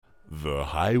The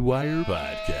Highwire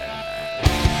Podcast.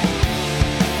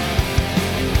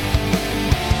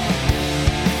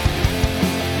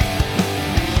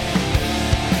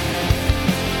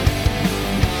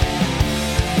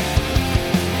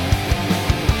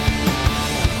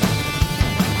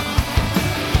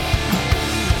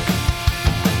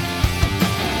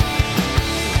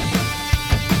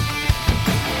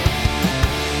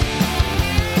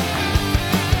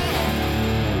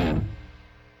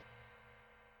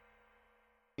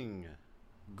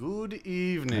 Good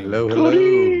evening. Hello. Good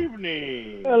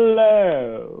evening.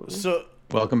 Hello. So,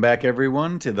 Welcome back,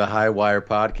 everyone, to the Highwire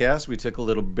Podcast. We took a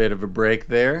little bit of a break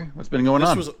there. What's been going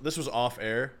on? This was off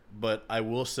air, but I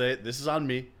will say this is on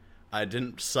me. I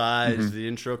didn't size the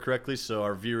intro correctly, so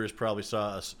our viewers probably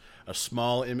saw a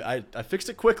small. I fixed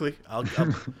it quickly. I'll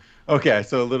Okay,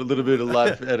 so a little bit of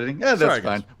live editing. Yeah, that's Sorry,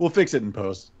 fine. guys. We'll fix it in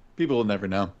post. People will never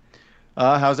know.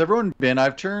 How's everyone been?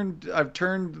 I've turned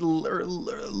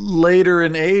later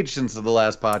in age since the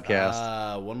last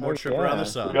podcast. One more trip around the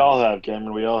sun. We all have,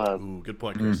 Cameron. We all have. Ooh, good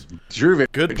point, Chris. True,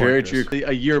 Good point, very Chris. true.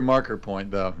 A year marker point,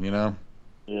 though. You know.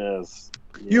 Yes.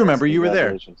 You remember, you were there.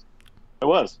 Congratulations. I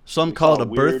was. Some We call saw it a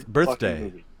weird birthday. fucking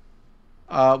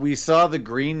movie. We saw The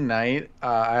Green Knight.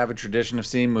 I have a tradition of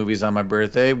seeing movies on my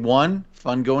birthday. One,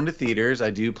 fun going to theaters.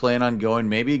 I do plan on going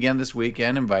maybe again this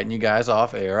weekend, inviting you guys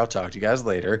off air. I'll talk to you guys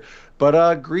later.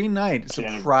 But Green Knight,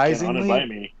 Can't surprisingly uninvite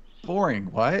me. boring.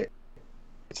 What? I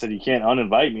said you can't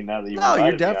uninvite me now that you've No, invited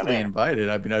you're me definitely on air. invited.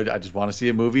 I mean, I just want to see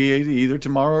a movie either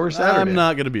tomorrow or Saturday. I'm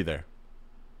not going to be there.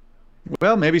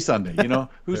 Well, maybe Sunday. You know,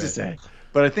 who's to Right. say?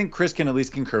 But I think Chris can at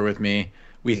least concur with me.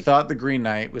 We thought The Green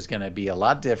Knight was going to be a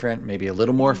lot different, maybe a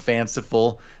little more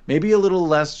fanciful, maybe a little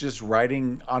less just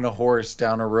riding on a horse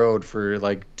down a road for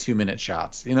like 2-minute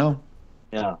shots, you know?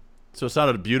 Yeah. So it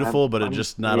sounded beautiful, but it I'm-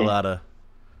 just not a yeah. lot of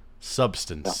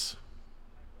substance.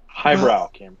 Highbrow,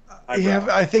 Cameron. Highbrow. Yeah,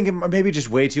 I think it maybe just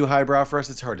way too highbrow for us.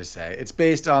 It's hard to say. It's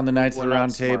based on the Knights of We're the not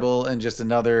Round smart. Table and just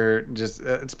another,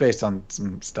 it's based on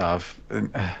some stuff.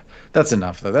 And, that's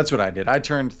enough, though. That's what I did. I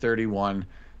turned 31,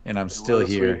 and I'm still It was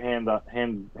a here. sweet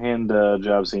hand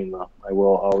job scene, though. I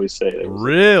will always say it.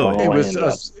 Really? It Oh, was hand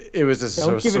a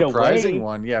so Don't give it surprising away.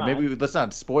 one. Yeah, Come on. maybe let's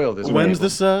not spoil this. When's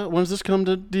one. this come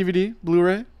to DVD,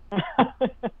 Blu-ray?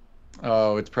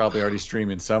 Oh, it's probably already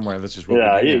streaming somewhere. That's just what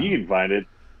Yeah, we do yeah, now. you can find it.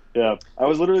 Yeah, I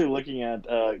was literally looking at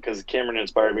because Cameron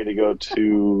inspired me to go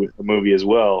to a movie as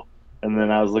well, and then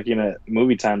I was looking at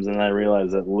movie times, and I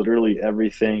realized that literally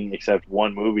everything except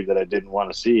one movie that I didn't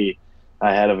want to see,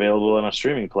 I had available on a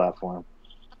streaming platform,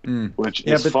 which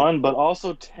Yeah, is but- fun but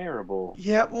also terrible.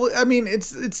 Yeah, well, I mean,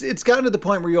 it's gotten to the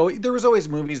point where there was always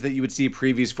movies that you would see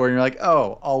previews for, and you're like,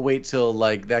 oh, I'll wait till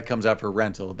like that comes out for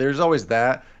rental. There's always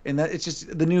that, and that it's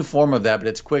just the new form of that, but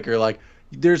it's quicker. Like,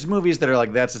 there's movies that are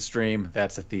like, that's a stream,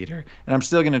 that's a theater, and I'm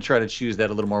still gonna try to choose that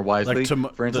a little more wisely.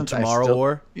 Like For instance, the I Tomorrow still-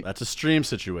 War? That's a stream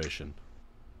situation.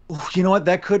 You know what?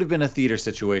 That could have been a theater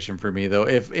situation for me, though,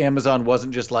 if Amazon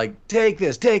wasn't just like, take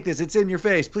this, it's in your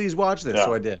face, please watch this. Yeah.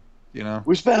 So I did, you know.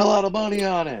 We spent a lot of money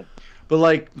on it. But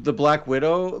like the Black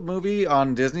Widow movie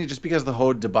on Disney, just because of the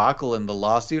whole debacle and the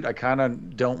lawsuit, I kind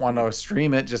of don't want to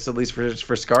stream it, just at least for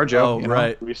ScarJo. Oh, you know?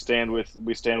 right. We stand with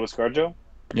ScarJo.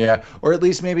 Yeah, or at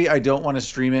least maybe I don't want to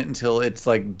stream it until it's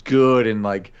like good and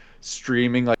like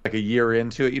streaming like a year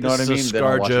into it. You know This what I mean? is a Then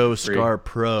I'll watch it ScarJo for free. Scar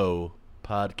Pro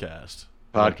podcast.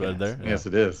 Podcast. Right there. Yeah. Yes,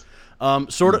 it is.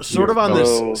 Sort of on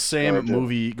fellow this same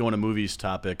ScarJo. going to movies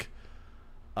topic.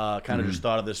 Kind of just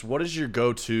thought of this. What is your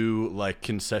go-to like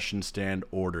concession stand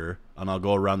order? And I'll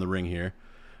go around the ring here.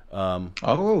 Oh,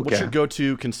 okay. What's your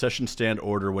go-to concession stand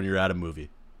order when you're at a movie?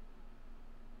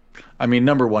 I mean,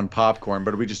 number one, popcorn.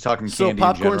 But are we just talking So candy in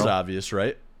popcorn's general? obvious,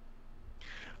 right?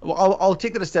 Well, I'll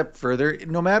take that a step further.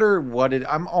 No matter what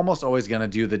I'm almost always going to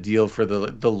do the deal for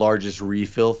the largest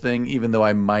refill thing, even though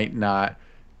I might not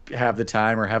have the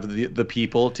time or have the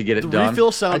people to get it The done.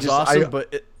 refill sounds awesome, I-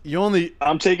 but you only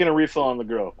I'm taking a refill on the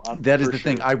grill. That is for the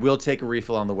thing. sure. I will take a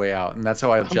refill on the way out, and that's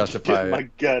how I I'm justify getting it. my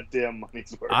goddamn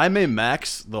money's worth. I may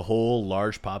max the whole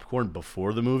large popcorn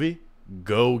before the movie,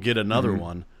 go get another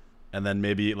one, and then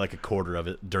maybe like a quarter of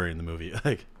it during the movie.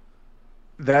 Like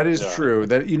That is Yeah. true.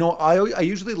 That I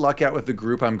usually luck out with the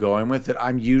group I'm going with that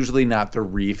I'm usually not the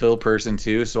refill person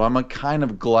too, so I'm a kind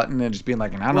of glutton and just being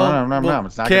like, no,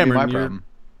 it's not Cameron, gonna be my you're- problem.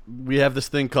 we have this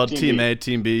thing called Team Team B. A,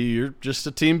 Team B. You're just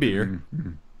a Team B'er.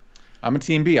 I'm a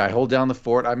team B. I hold down the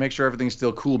fort. I make sure everything's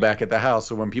still cool back at the house,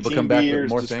 so when people Team come back Bers with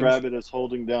more describe things, it as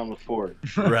holding down the fort.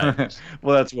 Right.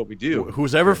 well, that's what we do.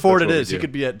 Whoever That's Ford it what we is, he do.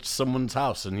 could be at someone's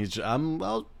house, and he's.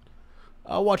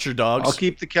 I'll watch your dogs. I'll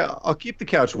keep the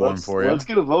couch warm for you. Let's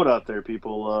get a vote out there,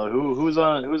 people. Who's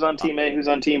on Team A? Who's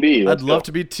on Team B? I'd love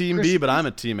to be Team B, but I'm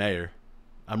a Team A-er.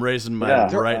 I'm raising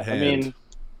my right hand. I mean,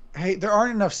 hey, there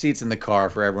aren't enough seats in the car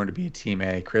for everyone to be a Team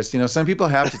A, Chris. You know, some people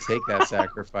have to take that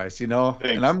sacrifice. You know,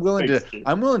 and I'm willing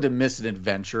to miss an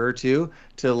adventure or two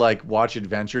to like watch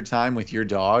Adventure Time with your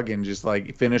dog and just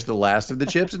like finish the last of the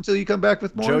chips until you come back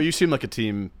with more. Joe, you seem like a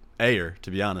Team A-er,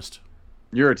 to be honest.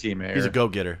 You're a Team A. He's a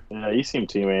go-getter. Yeah, you seem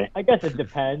Team A. I guess it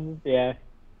depends. Yeah.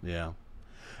 Yeah.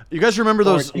 You guys remember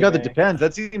those? You got the depends.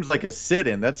 That seems like a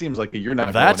sit-in. That seems like you're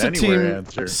not That's going a anywhere Team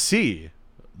answer. C.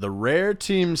 The rare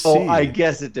Team C. Oh, I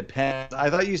guess it depends. I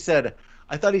thought he said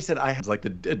I had like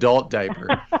the adult diaper.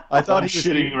 I thought I'm he was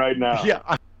shitting right now. Yeah.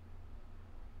 I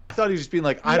thought he was just being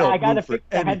like, I don't gotta move for fix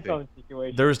the anything. headphone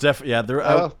situation. There was definitely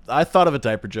I thought of a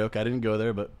diaper joke. I didn't go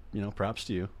there, but props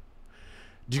to you.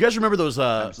 Do you guys remember those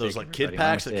like kid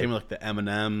packs that came with like the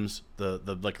M&Ms,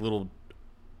 the like little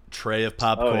tray of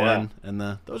popcorn, and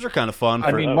those are kind of fun.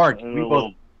 I mean, Mark,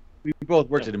 we both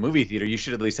worked at a movie theater. You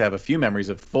should at least have a few memories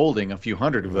of folding a few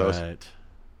hundred of those.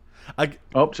 Right.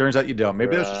 Turns out you don't.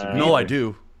 Maybe that's just no. I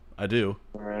do.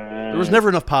 There was never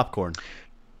enough popcorn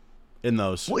in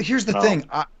those. Well, here's the thing.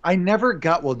 I never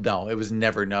got. Well, no, it was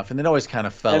never enough, and it always kind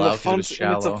of fell out. It was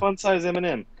shallow. And it's a fun size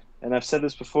M&M, and I've said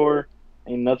this before.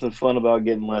 Ain't nothing fun about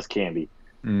getting less candy.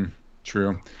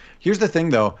 True. Here's the thing,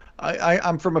 though.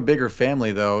 I'm from a bigger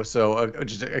family, though, so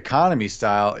just economy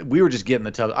style. We were just getting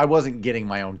the tub. I wasn't getting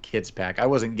my own kids pack. I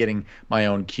wasn't getting my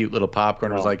own cute little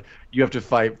popcorn. It was like you have to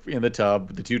fight in the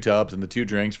tub, the 2 tubs and the 2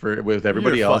 drinks with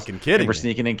everybody You're else. Fucking kidding! And we're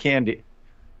sneaking in candy.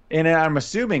 And I'm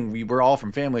assuming we were all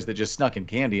from families that just snuck in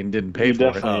candy and didn't pay for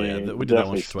it. Oh yeah, we did that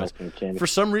once or twice. For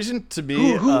some reason, to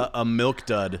me, a Milk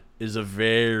Dud is a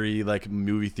very like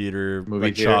movie theater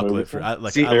chocolate. I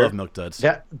love Milk Duds.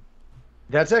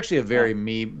 That's actually a very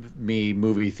me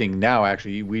movie thing now.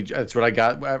 Actually, that's what I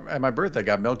got at my birthday. I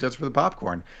got Milk Duds for the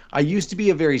popcorn. I used to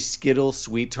be a very Skittle,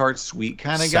 sweet tart, sweet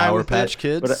kind of guy. Sour Patch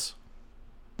Kids.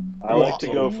 But I like to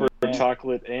go for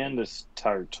chocolate and a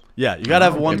tart. Yeah, you gotta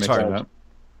have one tart.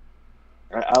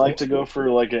 I like to go for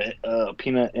like a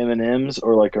peanut M&Ms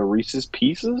or like a Reese's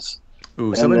Pieces.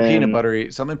 Ooh, something peanut buttery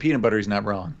is not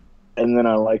wrong. And then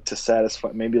I like to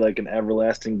satisfy maybe like an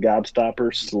everlasting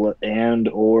gobstopper and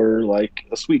or like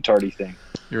a sweet tarty thing.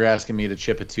 You're asking me to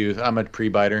chip a tooth. I'm a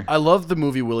pre-biter. I love the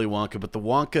movie Willy Wonka, but the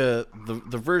Wonka,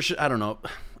 the version, I don't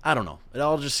know. It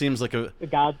all just seems like a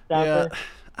gobstopper. Yeah,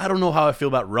 I don't know how I feel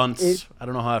about Runts. I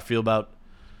don't know how I feel about.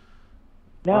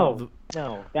 No,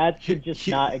 that should just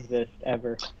not exist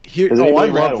ever. I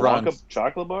love Runts.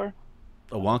 Chocolate bar?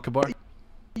 A Wonka bar?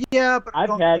 Yeah, but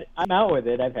I'm out with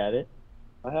it. I've had it.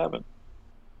 I haven't.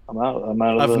 I'm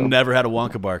out. I've never had a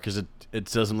Wonka bar because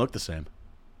it doesn't look the same.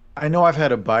 I know I've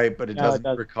had a bite, but it doesn't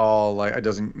recall. Like it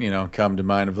doesn't, come to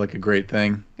mind of like a great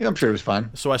thing. Yeah, I'm sure it was fun.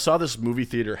 So I saw this movie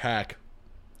theater hack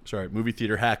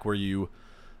where you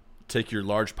take your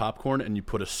large popcorn and you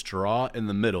put a straw in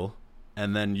the middle,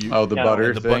 and then you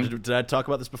butter thing. Did I talk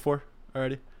about this before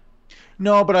already?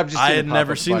 No, but I had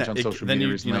never seen that. Then you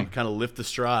recently. kind of lift the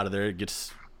straw out of there. It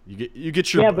gets you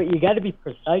get your but you got to be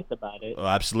precise about it. Oh,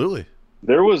 absolutely.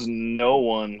 There was no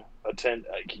one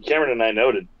Cameron and I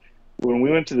noted when we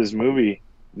went to this movie.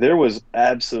 There was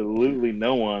absolutely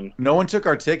no one. No one took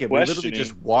our ticket. We literally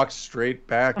just walked straight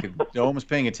back, and no one was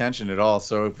paying attention at all.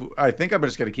 So I think I'm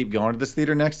just going to keep going to this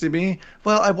theater next to me.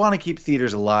 Well, I want to keep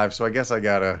theaters alive, so I guess I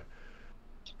gotta.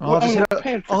 I'm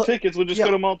paying for tickets. We'll just go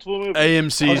to multiple movies.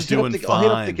 AMC is doing fine. I'll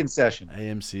hit up the concession.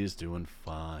 AMC is doing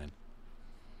fine.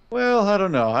 Well, I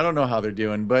don't know. I don't know how they're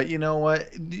doing, but you know what?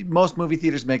 Most movie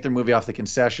theaters make their movie off the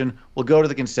concession. We'll go to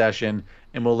the concession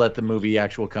and we'll let the movie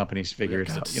actual companies figure it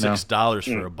out. $6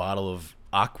 for a bottle of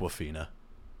Aquafina.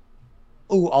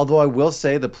 Oh, although I will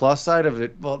say the plus side of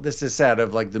it. Well, this is sad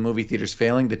of like the movie theaters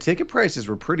failing. The ticket prices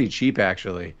were pretty cheap,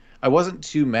 actually. I wasn't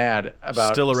too mad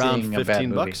about still around seeing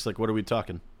 $15. Like, what are we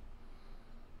talking?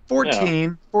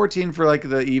 14 for like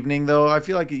the evening, though. I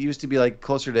feel like it used to be like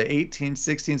closer to 18,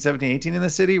 16, 17, 18 in the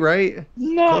city, right?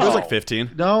 No. It was like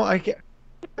 15. No, I can't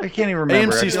even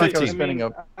remember. AMC's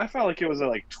 15. I felt like it was at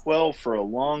like 12 for a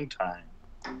long time.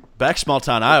 Back small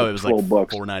town Iowa, it was like $12.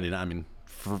 $4.99. I mean,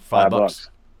 for $5.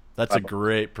 That's a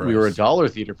great price. We were a dollar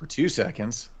theater for 2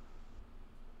 seconds.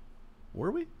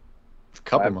 Were we? A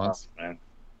couple months. Man.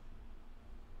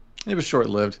 It was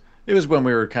short-lived. It was when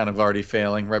we were kind of already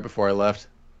failing, right before I left.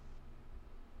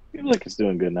 I feel like it's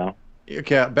doing good now.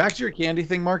 Okay, back to your candy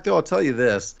thing, Mark, though, I'll tell you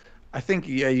this. I think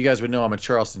you guys would know I'm a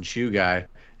Charleston Chew guy,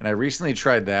 and I recently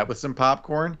tried that with some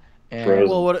popcorn, and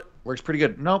it works pretty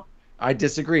good. Nope, I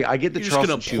disagree. I get the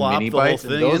Charleston Chew mini bites,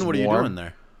 and those what are you doing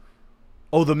there?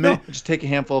 Oh, the mini. No, I just take a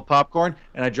handful of popcorn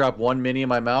and I drop one mini in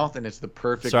my mouth, and it's the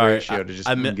perfect ratio to just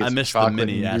I get missed some the chocolate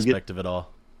mini aspect of it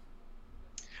all.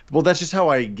 Well, that's just how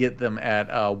I get them at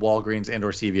Walgreens and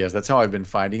or CVS. That's how I've been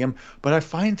finding them. But I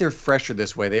find they're fresher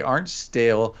this way. They aren't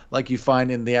stale like you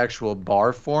find in the actual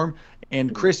bar form.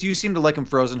 And Chris, you seem to like them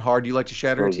frozen hard. Do you like to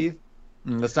shatter your teeth?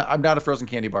 That's not. I'm not a frozen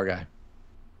candy bar guy.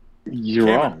 You're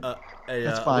Cameron, wrong.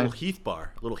 That's fine. A little Heath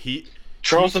bar, a little Heath.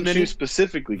 Charleston Heath mini, Chew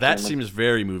specifically. That Cameron. seems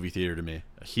very movie theater to me.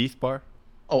 A Heath bar.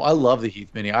 Oh, I love the Heath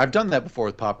Mini. I've done that before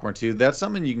with popcorn too. That's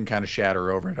something you can kind of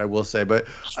shatter over it, I will say. But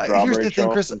here's the thing,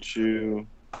 Chris. Chew.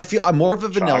 I feel I'm more of a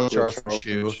vanilla Charleston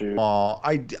Chew.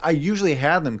 I usually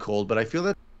had them cold, but I feel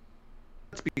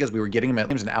that's because we were getting them at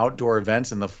games and outdoor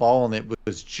events in the fall, and it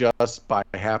was just by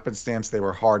happenstance they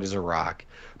were hard as a rock.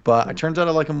 But it turns out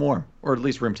I like them warm, or at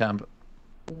least room temp.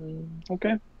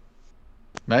 Okay.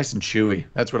 Nice and chewy.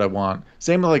 That's what I want.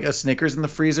 Same with like a Snickers in the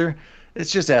freezer.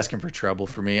 It's just asking for trouble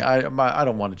for me. I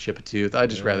don't want to chip a tooth. I'd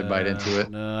just rather bite into it.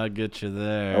 No, I get you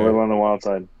there. I live on the wild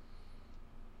side.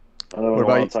 I live on the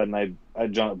about wild side, and I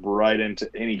jump right into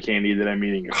any candy that I'm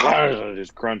eating. I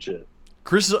just crunch it.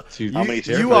 Chris, How many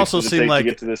you also seem like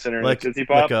to get to the center like of the Tootsie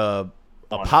Pop?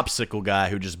 a popsicle guy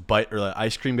who just or like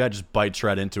ice cream guy just bites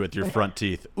right into it with your front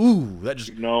teeth. Ooh, that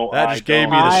just gave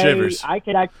me the shivers. I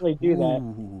can actually do that.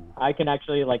 Ooh. I can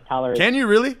actually like tolerate. Can you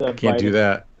really? I can't do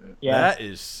that. Yeah. That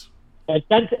is As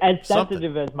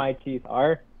sensitive as my teeth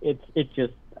are, it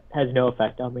just has no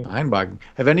effect on me. Mind-boggling.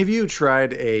 Have any of you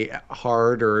tried a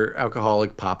hard or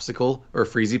alcoholic popsicle or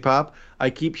freezy pop? I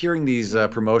keep hearing these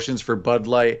promotions for Bud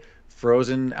Light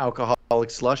frozen alcoholic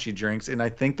slushy drinks, and I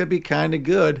think that'd be kind of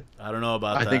good. I don't know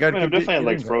about that. I've definitely had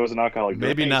like frozen alcoholic.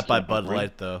 Maybe not by Bud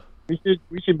Light though. We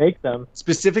should make them.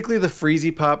 Specifically the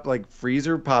freezy pop, like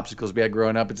freezer popsicles we had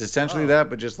growing up. It's essentially that,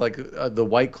 but just like the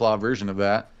White Claw version of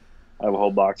that. I have a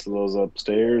whole box of those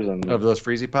upstairs, and of those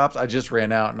freezy pops. I just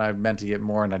ran out, and I meant to get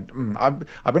more. And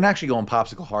I've been actually going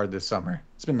popsicle hard this summer.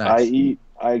 It's been nice.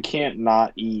 I can't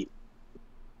not eat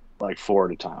like 4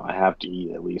 at a time. I have to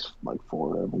eat at least like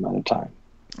 4 of them at a time.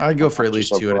 I go for at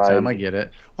least 2 at a time. I get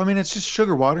it. Well, I mean, it's just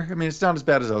sugar water. I mean, it's not as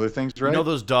bad as other things, right? You know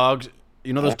those dogs.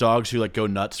 You know those dogs who like go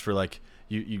nuts for like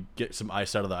you get some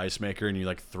ice out of the ice maker and you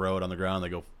like throw it on the ground. They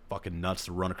go fucking nuts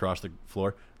to run across the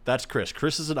floor. That's Chris.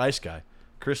 Chris is an ice guy.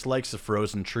 Chris likes a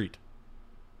frozen treat.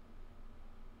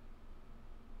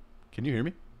 Can you hear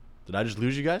me? Did I just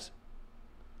lose you guys?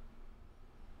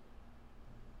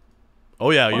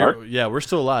 Oh yeah, we're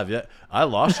still alive. Yeah, I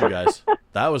lost you guys.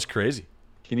 That was crazy.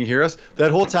 Can you hear us? That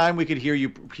whole time we could hear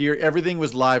you. Everything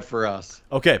was live for us.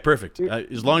 Okay, perfect.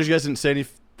 As long as you guys didn't say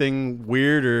anything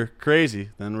weird or crazy,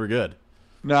 then we're good.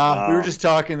 Nah, we were just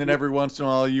talking. Then every once in a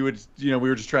while, we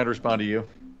were just trying to respond to you.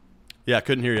 Yeah, I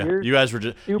couldn't hear you. You guys were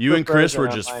just you and Chris were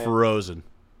just frozen.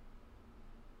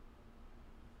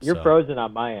 You're frozen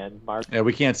on my end, Mark. Yeah,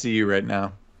 we can't see you right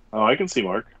now. Oh, I can see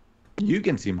Mark. You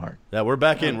can see Mark. Yeah, we're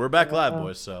back in. We're back live,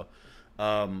 boys. So,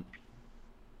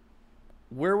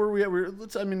 where were we at?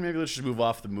 Maybe let's just move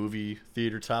off the movie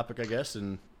theater topic, I guess.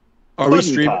 And are we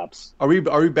streaming? Are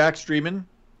we back streaming?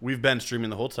 We've been streaming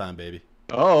the whole time, baby.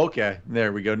 Oh, okay.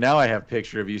 There we go. Now I have a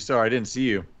picture of you. Sorry, I didn't see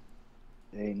you.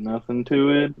 Ain't nothing to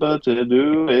it but to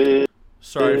do it.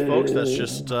 Sorry, folks. That's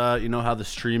just how the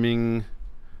streaming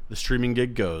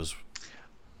gig goes.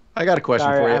 I got a question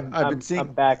for you.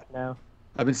 I'm back now.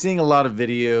 I've been seeing a lot of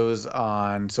videos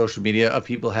on social media of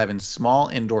people having small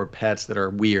indoor pets that are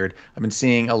weird. I've been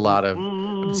seeing a lot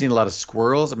of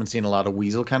squirrels. I've been seeing a lot of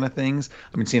weasel kind of things.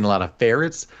 I've been seeing a lot of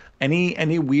ferrets.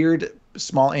 Any weird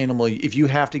small animal? If you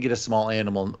have to get a small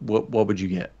animal, what would you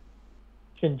get?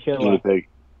 Chinchilla.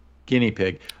 Guinea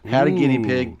pig. Had a guinea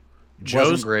pig.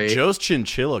 Wasn't great. Joe's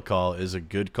chinchilla call is a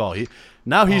good call. He's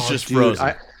just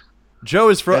frozen. Joe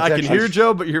is frozen. I can hear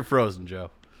Joe, but you're frozen,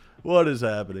 Joe. What is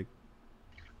happening?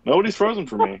 Nobody's frozen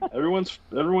for me. Everyone's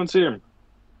here.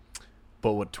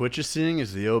 But what Twitch is seeing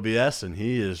is the OBS, and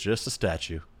he is just a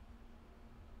statue.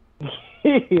 He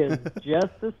is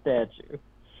just a statue.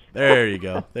 There you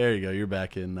go. You're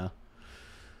back in now.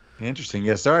 Interesting.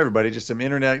 Yeah. Sorry, everybody. Just some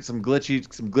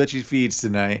glitchy feeds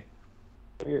tonight.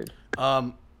 Weird.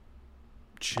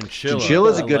 Chinchilla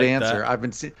is a good answer.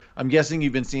 I'm guessing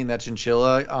you've been seeing that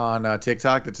chinchilla on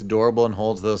TikTok that's adorable and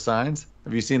holds those signs.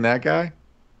 Have you seen that guy?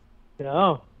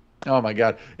 No. Oh my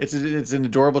God, it's an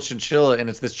adorable chinchilla, and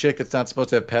it's this chick that's not supposed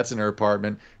to have pets in her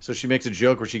apartment. So she makes a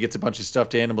joke where she gets a bunch of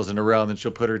stuffed animals in a row, and then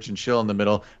she'll put her chinchilla in the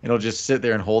middle, and it'll just sit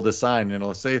there and hold a sign, and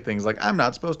it'll say things like "I'm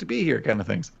not supposed to be here" kind of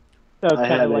things. So it's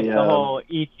kind of like the whole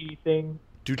E.T. thing.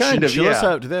 Do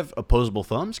chinchillas do they have opposable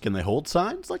thumbs? Can they hold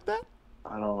signs like that?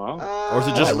 I don't know. Or is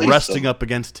it just resting up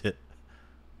against it?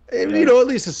 You know, at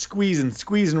least a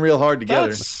squeezing real hard together.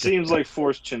 That seems like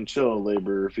forced chinchilla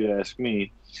labor, if you ask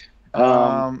me.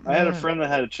 I had a friend that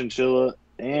had a chinchilla,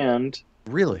 and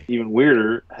really, even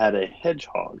weirder, had a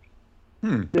hedgehog.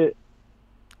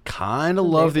 Kind of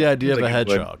love the idea of a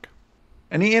hedgehog.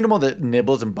 Any animal that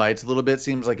nibbles and bites a little bit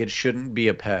seems like it shouldn't be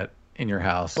a pet in your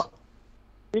house.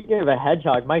 Speaking of a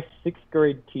hedgehog, my 6th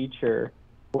grade teacher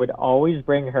would always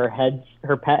bring her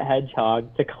pet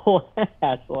hedgehog to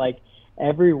class like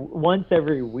once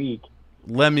every week.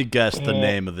 Let me guess the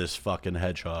name of this fucking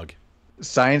hedgehog.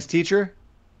 Science teacher?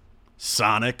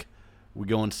 Sonic. We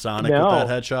going Sonic with that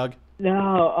hedgehog?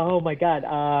 No. Oh my God.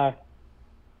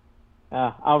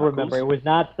 I'll remember. It was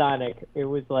not Sonic. It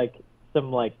was like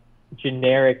some like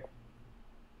generic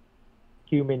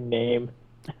human name.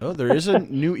 Oh, there is a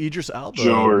new Idris Elba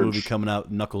movie coming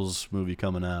out. Knuckles movie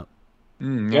coming out.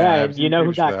 Yeah, you know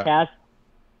who got cast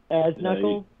as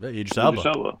Knuckles? Yeah, Idris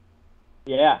Elba.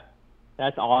 Yeah,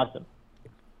 that's awesome.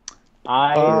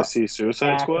 I see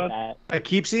Suicide Squad. I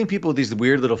keep seeing people with these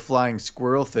weird little flying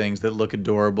squirrel things that look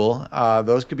adorable.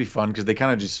 Those could be fun because they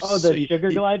kind of just... Oh, the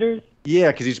sugar gliders?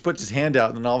 Yeah, because he just puts his hand out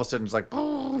and then all of a sudden it's like,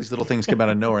 oh, these little things come out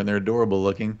of nowhere and they're adorable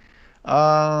looking.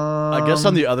 I guess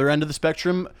on the other end of the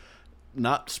spectrum,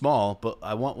 not small, but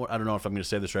I don't know if I'm going to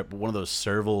say this right, but one of those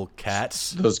serval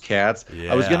cats. Those cats.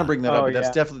 Yeah. I was going to bring that up, but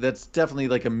that's definitely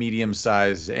like a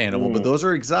medium-sized animal, but those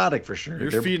are exotic for sure.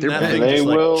 You're feeding that thing just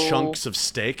like chunks of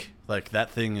steak. Like that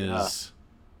thing is...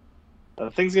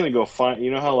 That thing's going to go find... You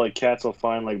know how like cats will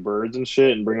find like birds and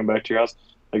shit and bring them back to your house?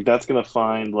 Like that's going to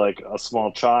find like a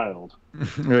small child.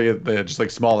 Yeah, just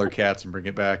like smaller cats and bring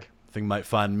it back. Thing might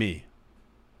find me.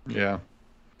 Yeah.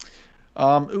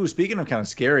 Speaking of kind of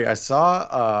scary, I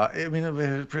saw, I mean,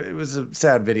 it was a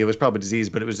sad video. It was probably disease,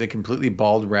 but it was a completely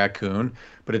bald raccoon.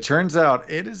 But it turns out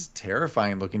it is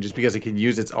terrifying looking just because it can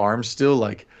use its arms still,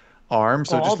 like arms.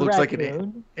 So it just looks like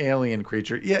an alien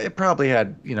creature. Yeah, it probably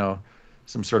had, you know,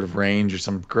 some sort of range or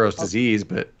some gross disease,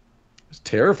 but it's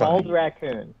terrifying. Bald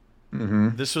raccoon.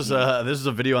 Mm-hmm. This was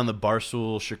a video on the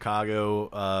Barstool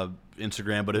Chicago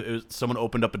Instagram, but someone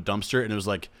opened up a dumpster and it was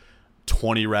like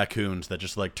 20 raccoons that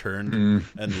just like turned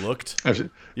and looked.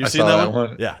 You seen that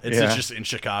one? Yeah, it's just in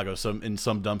Chicago, in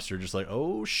some dumpster, just like,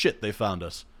 oh shit, they found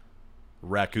us.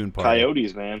 Raccoon party.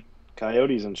 Coyotes, man.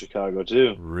 Coyotes in Chicago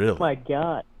too. Really? Oh my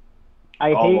God,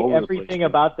 I hate everything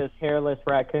about this hairless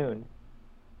raccoon.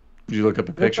 Did you look up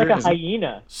a picture? It's like a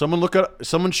hyena.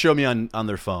 Someone show me on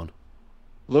their phone.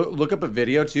 Look up a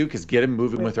video too, because get him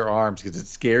moving with their arms, because it's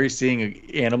scary seeing an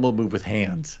animal move with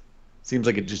hands. Seems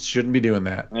like it just shouldn't be doing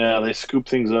that. Yeah, they scoop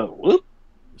things up. Whoop.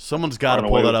 Someone's got to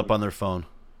pull that up on their phone.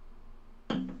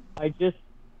 I just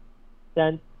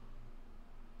sent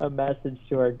a message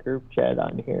to our group chat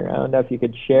on here. I don't know if you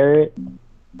could share it.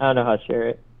 I don't know how to share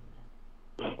it.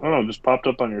 I don't know, it just popped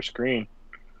up on your screen.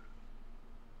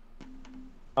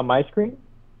 On my screen?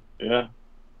 Yeah.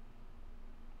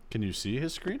 Can you see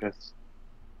his screen? Yes.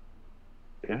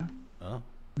 Yeah. Oh.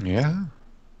 Yeah.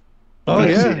 Oh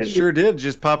yeah, it sure did.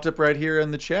 Just popped up right here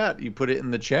in the chat. You put it in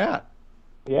the chat.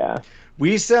 Yeah.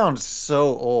 We sound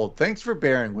so old. Thanks for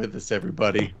bearing with us,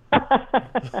 everybody.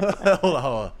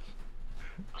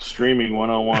 Streaming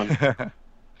 101.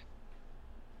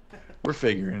 We're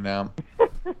figuring it out.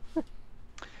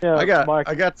 Yeah, I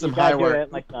Mark, got some high wire.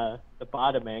 Like the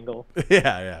bottom angle.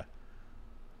 Yeah.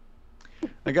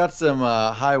 I got some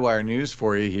high wire news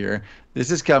for you here.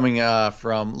 This is coming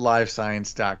from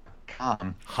livescience.com.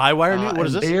 High wire news? What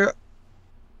is this? They're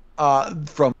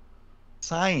from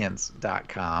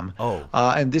science.com. Oh.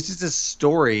 And this is a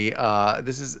story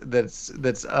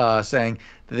that's saying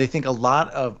that they think a lot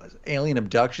of alien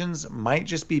abductions might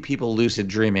just be people lucid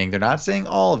dreaming. They're not saying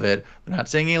all of it. They're not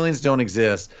saying aliens don't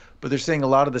exist, but they're saying a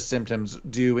lot of the symptoms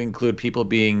do include people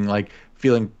being like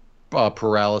feeling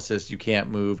paralysis, you can't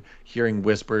move, hearing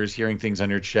whispers, hearing things on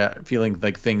your chest, feeling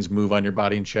like things move on your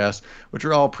body and chest, which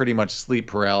are all pretty much sleep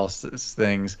paralysis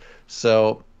things.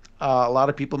 So a lot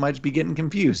of people might just be getting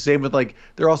confused. Same with like,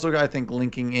 they're also, I think,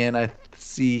 linking in, I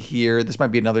see here, this might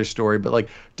be another story, but like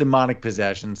demonic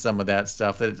possession, some of that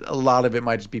stuff, that a lot of it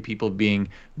might just be people being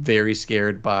very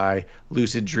scared by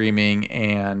lucid dreaming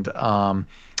and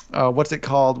what's it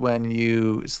called when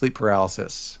you sleep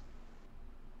paralysis?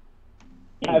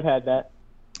 I've had that.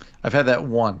 I've had that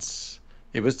once.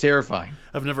 It was terrifying.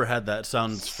 I've never had that.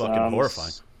 Sounds fucking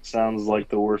horrifying. Sounds like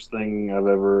the worst thing I've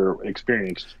ever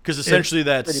experienced. Because essentially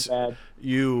that's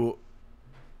you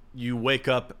wake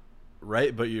up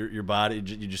right? But your body,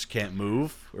 you just can't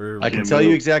move. Or I can tell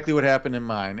you exactly what happened in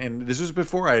mine, and this was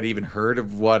before I had even heard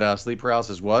of what sleep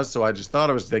paralysis was. So I just thought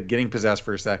I was like, getting possessed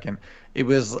for a second. It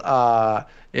was a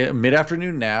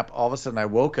mid-afternoon nap. All of a sudden, I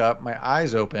woke up, my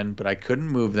eyes open, but I couldn't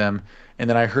move them, and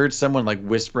then I heard someone like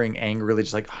whispering angrily,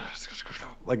 just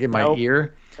like in my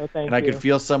ear, and I could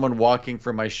feel someone walking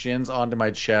from my shins onto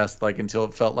my chest, like until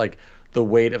it felt like the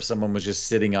weight of someone was just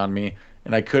sitting on me,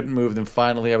 and I couldn't move them.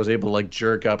 Finally, I was able to like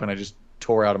jerk up, and I just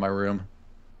tore out of my room.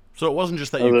 So it wasn't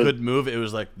just that you couldn't move; it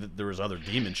was like there was other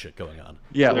demon shit going on.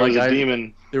 Yeah, so there like was a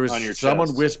demon. There was on your someone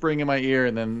chest. whispering in my ear,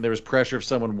 and then there was pressure of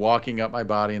someone walking up my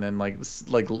body, and then like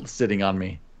sitting on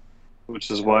me.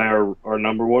 Which is why our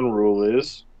number one rule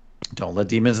is don't let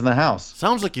demons in the house.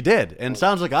 Sounds like you did, and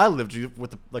sounds like I lived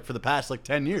with for the past like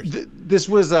 10 years. This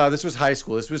was high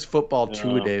school. This was football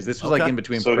 2-a-days. This was like in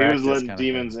between. So practice, he was letting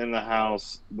demons in the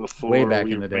house before way back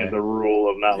we in the day. made the rule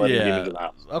of not letting demons in the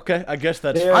house. Okay, I guess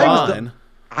that's fine.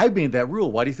 I made that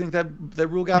rule. Why do you think that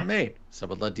rule got made?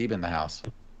 Someone let demon in the house.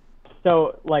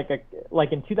 So like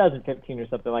in 2015 or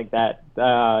something like that,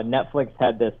 Netflix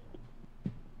had this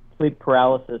sleep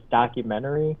paralysis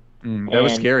documentary. That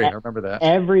was scary. I remember that.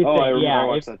 Everything. I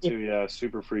watched that too. Yeah,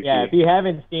 super freaky. Yeah, if you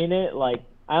haven't seen it, like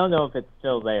I don't know if it's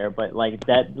still there, but like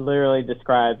that literally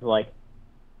describes like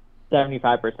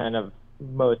 75% of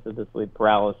most of the sleep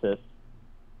paralysis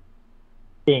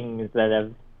things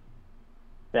that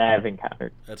I've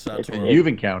encountered. That's not true. You've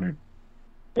encountered.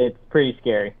 It's pretty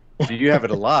scary. So you have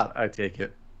it a lot, I take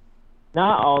it.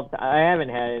 Not all. I haven't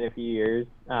had it in a few years,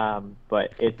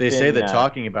 but it's. They say that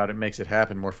talking about it makes it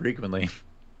happen more frequently.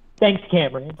 Thanks,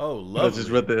 Cameron. Oh, lovely. That's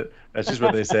just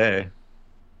what they say.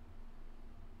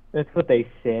 That's what they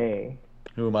say.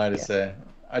 Who am I to say?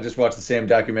 I just watched the same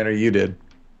documentary you did.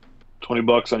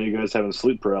 $20 on you guys having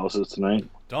sleep paralysis tonight.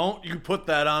 Don't you put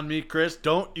that on me, Chris.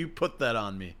 Don't you put that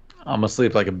on me. I'm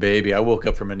asleep like a baby. I woke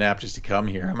up from a nap just to come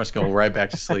here. I'm just going to go right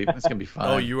back to sleep. It's going to be fine.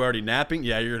 Oh, you already napping?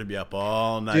 Yeah, you're going to be up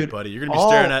all night, dude, buddy. You're going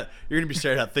to be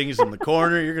staring at things in the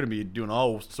corner. You're going to be doing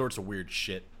all sorts of weird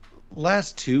shit.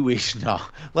 Last 2 weeks,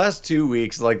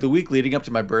 like the week leading up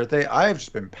to my birthday, I've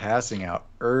just been passing out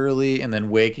early and then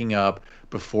waking up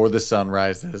before the sun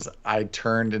rises. I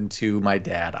turned into my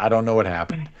dad. I don't know what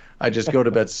happened. I just go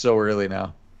to bed so early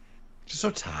now. Just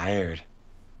so tired.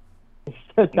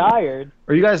 So tired.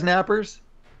 Are you guys nappers?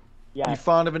 Yeah. You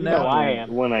fond of a nap? I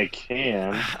am. When I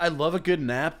can. I love a good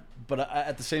nap, but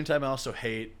at the same time, I also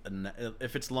hate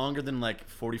if it's longer than like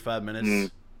 45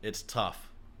 minutes. It's tough.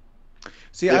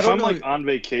 See, if I'm like on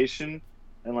vacation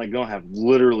and like don't have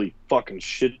literally fucking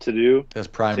shit to do, that's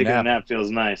prime taking nap. a nap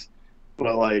feels nice.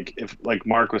 But like if like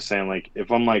Mark was saying, like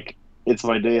if I'm like it's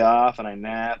my day off and I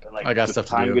nap and like I got the stuff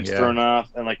to time do, gets thrown off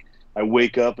and like I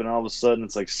wake up and all of a sudden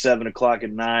it's like 7 o'clock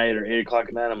at night or 8 o'clock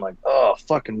at night. I'm like, oh,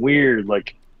 fucking weird.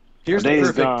 Like here's the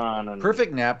the gone.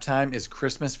 perfect nap time is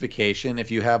Christmas vacation.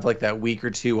 If you have like that week or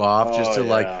two off, just to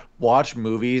like watch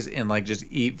movies and like just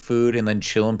eat food and then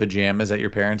chill in pajamas at your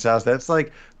parents' house. That's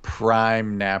like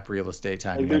prime nap real estate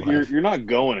time. Like you're not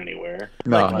going anywhere.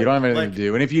 No, you don't have anything to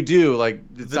do. And if you do, like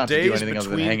it's not to do anything other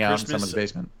than hang out in someone's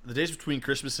basement. The days between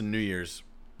Christmas and New Year's,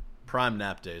 prime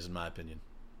nap days, in my opinion.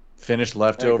 Finish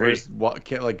leftovers,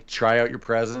 like try out your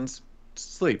presents,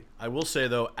 sleep. I will say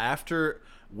though, after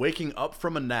waking up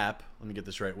from a nap, let me get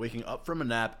this right. Waking up from a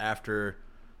nap after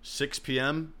 6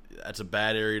 p.m., that's a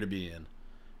bad area to be in.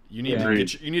 You need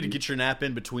to get your nap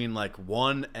in between like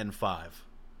 1 and 5.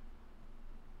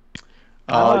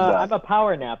 I'm a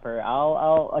power napper.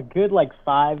 I'll a good like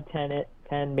 5, 10,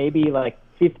 maybe like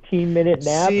 15-minute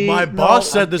nap. See, my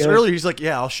boss said this earlier. He's like,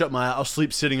 "Yeah, I'll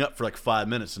sleep sitting up for like 5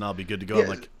 minutes and I'll be good to go." Yeah, I'm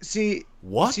like, "See,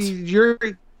 what? See, you're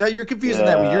confusing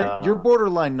that one. You're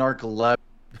borderline narcoleptic,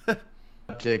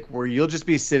 where you'll just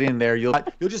be sitting there. You'll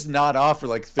just nod off for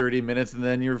like 30 minutes and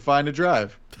then you're fine to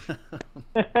drive."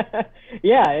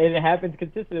 Yeah, it happens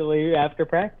consistently after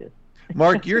practice.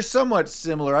 Mark, you're somewhat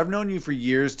similar. I've known you for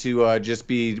years to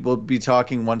we'll be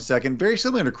talking 1 second. Very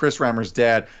similar to Chris Reimer's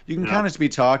dad. You can kind of just be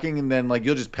talking and then like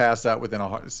you'll just pass out within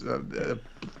a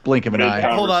blink of an eye.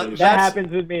 Hold on. That happens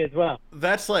with me as well.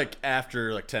 That's like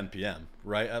after like 10 p.m.,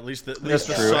 right? At least the true.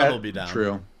 sun will be down.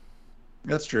 True.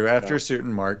 That's true. After a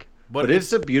certain mark. But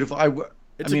it's a beautiful... I'm an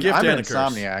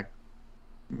insomniac.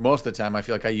 Most of the time, I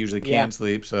feel like I usually can't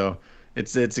sleep, so it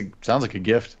sounds like a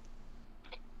gift.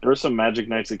 There were some magic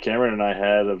nights that Cameron and I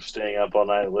had of staying up all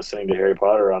night listening to Harry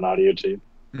Potter on audio tape.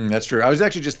 That's true. I was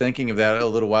actually just thinking of that a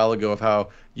little while ago, of how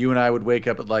you and I would wake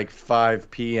up at like 5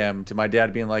 p.m. to my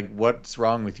dad being like, "What's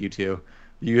wrong with you two?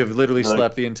 You have literally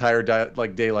slept the entire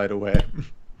daylight away."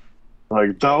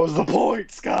 Like, that was the point,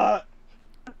 Scott.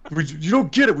 You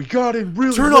don't get it. We got in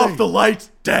really Turn late. off the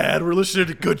lights, Dad. We're listening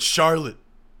to Good Charlotte.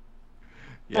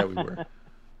 Yeah, we were.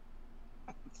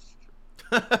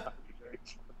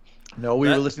 No, we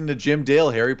were listening to Jim Dale,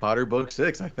 Harry Potter Book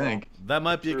 6, I think. That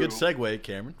might be a good segue,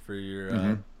 Cameron, for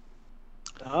your...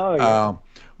 Oh, yeah.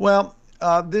 Well,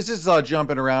 this is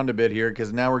jumping around a bit here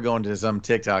because now we're going to some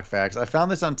TikTok facts. I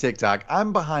found this on TikTok.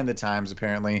 I'm behind the times,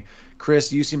 apparently.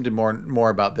 Chris, you seem to more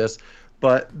about this.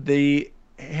 But the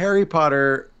Harry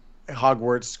Potter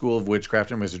Hogwarts School of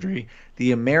Witchcraft and Wizardry,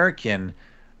 the American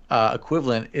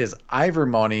equivalent is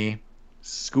Ivermony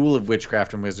School of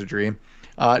Witchcraft and Wizardry.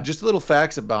 Just little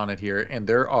facts about it here, and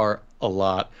there are a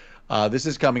lot. This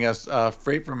is coming us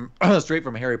straight from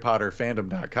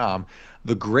HarryPotterFandom.com.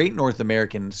 The Great North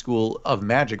American School of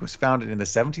Magic was founded in the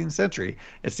 17th century.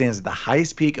 It stands at the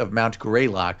highest peak of Mount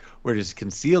Greylock, where it is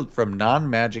concealed from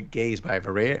non-magic gaze by a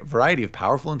variety of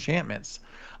powerful enchantments.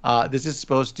 This is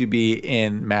supposed to be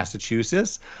in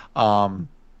Massachusetts. Sounds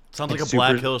like a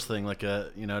Black Hills thing, like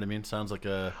a, you know what I mean? Sounds like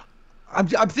a... I'm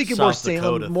thinking South more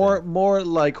Salem, Dakota more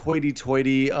like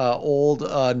hoity-toity, old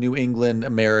New England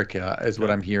America is what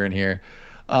I'm hearing here.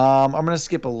 I'm gonna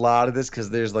skip a lot of this because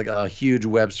there's like a huge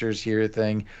Webster's here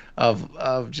thing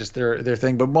of just their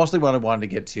thing, but mostly what I wanted to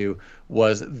get to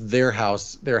was their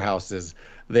houses.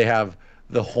 They have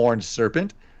the horned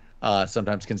serpent,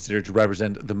 sometimes considered to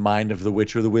represent the mind of the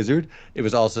witch or the wizard. It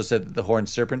was also said that the horned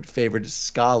serpent favored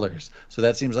scholars, so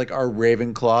that seems like our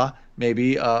Ravenclaw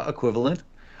maybe equivalent.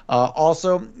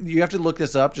 Also, you have to look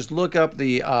this up. Just look up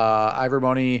the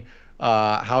Ivermony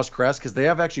house crest because they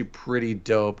have actually pretty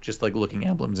dope, just like looking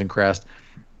emblems and crest.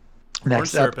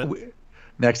 Next up,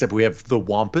 we have the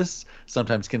Wampus,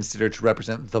 sometimes considered to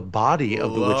represent the body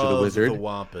of the witch or the wizard. The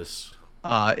Wampus.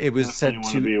 It was said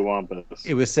to be a Wampus.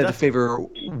 It was said to favor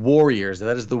warriors.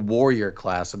 That is the warrior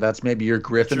class. So that's maybe your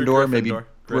Gryffindor, maybe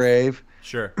brave.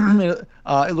 Sure.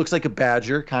 It looks like a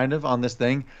badger, kind of, on this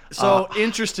thing. So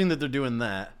interesting that they're doing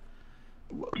that.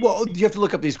 Well, you have to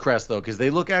look up these crests though, because they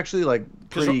look actually like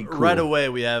pretty cool. Right away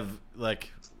we have like,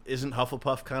 isn't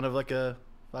Hufflepuff kind of like a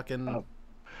fucking?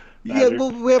 Yeah,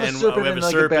 well, we have a serpent and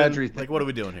like a badger thing. Like, what are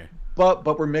we doing here?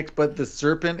 But we're mixed. But the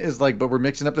serpent is like, but we're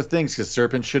mixing up the things because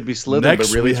serpent should be Slytherin, Next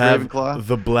but really we have Ravenclaw.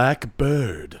 The Black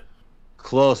Bird.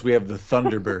 Close. We have the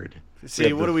Thunderbird.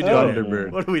 See, what are we doing?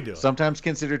 Thunderbird. What are we doing? Sometimes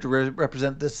considered to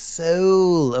represent the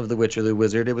soul of the witch or the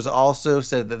wizard. It was also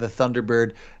said that the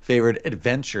Thunderbird favored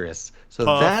adventurous. So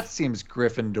that seems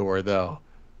Gryffindor, though.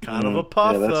 Kind of a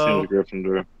puff, that though. seems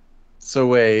Gryffindor. So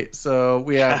wait, so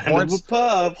we have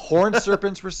horned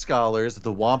serpents for scholars,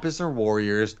 the Wampus are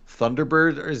warriors,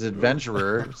 Thunderbird is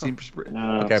adventurer.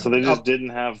 Okay, so they just didn't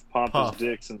have pompous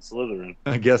dicks in Slytherin.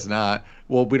 I guess not.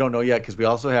 Well, we don't know yet because we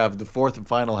also have the fourth and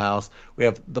final house. We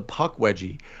have the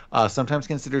Puckwedgie, sometimes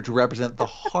considered to represent the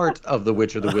heart of the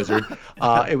witch or the wizard.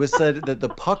 It was said that the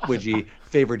Puckwedgie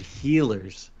favored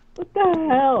healers. What the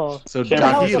hell? So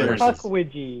healers.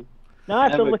 Puckwedgie. Now I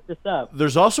have to look this up.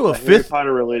 There's also a Harry fifth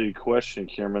Potter related question,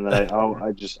 Cameron. That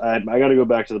I got to go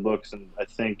back to the books, and I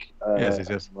think yes.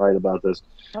 I'm right about this.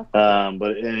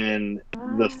 But in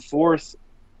the fourth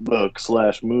book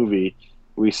 / movie,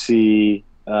 we see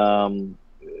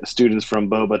students from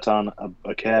Beauxbaton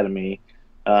Academy,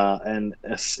 and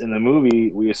in the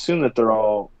movie, we assume that they're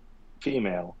all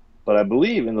female. But I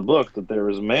believe in the book that there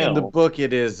is male. In the book,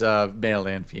 it is male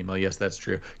and female. Yes, that's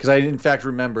true. Because I, in fact,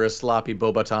 remember a sloppy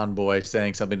Beauxbaton boy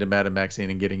saying something to Madame Maxine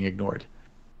and getting ignored.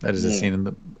 That is a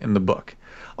scene in the book.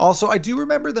 Also, I do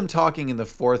remember them talking in the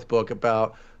fourth book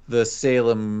about the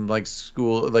Salem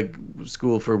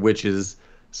school for witches.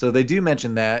 So they do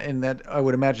mention that, and that I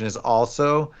would imagine is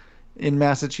also in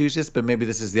Massachusetts. But maybe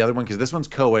this is the other one because this one's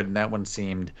co-ed and that one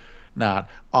seemed not.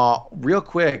 Real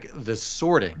quick, the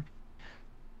sorting.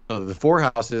 So the four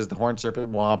houses, the Horned Serpent,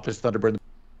 Wampus, Thunderbird,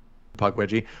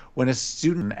 Puckwedgie. When a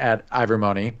student at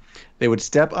Ivermony, they would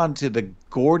step onto the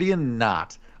Gordian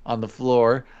knot on the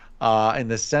floor in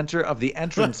the center of the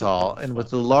entrance hall, and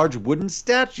with the large wooden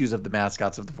statues of the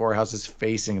mascots of the four houses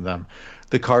facing them.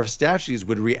 The carved statues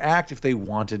would react if they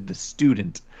wanted the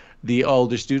student. The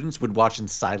older students would watch in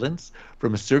silence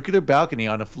from a circular balcony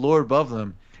on a floor above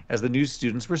them as the new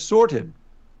students were sorted.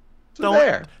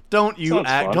 So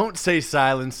don't say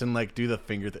silence and like do the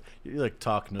finger thing. You're like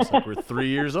talking to us like we're 3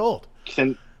 years old.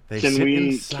 Can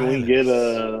we get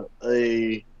a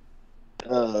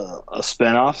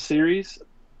spin-off series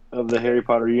of the Harry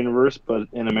Potter universe, but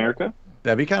in America?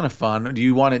 That'd be kind of fun. Do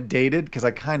you want it dated? Because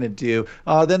I kind of do.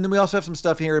 Then we also have some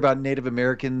stuff here about Native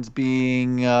Americans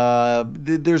being.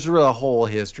 There's a whole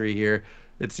history here.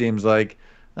 It seems like.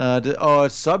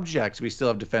 Subjects. We still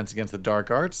have defense against the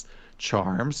dark arts.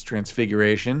 Charms,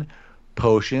 transfiguration,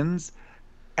 potions,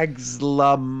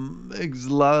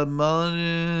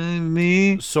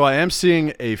 Exlamani. So I am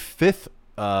seeing a fifth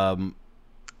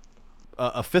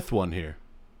one here.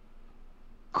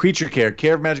 Creature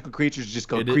care of magical creatures. Just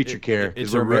called creature care.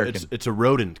 It's a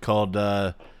rodent called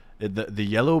the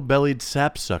yellow-bellied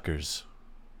sapsuckers.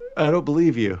 I don't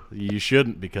believe you. You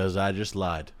shouldn't, because I just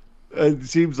lied. It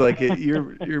seems like it.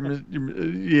 You're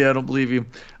yeah, I don't believe you.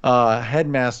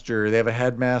 Headmaster. They have a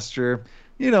headmaster.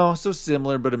 So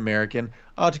similar but American.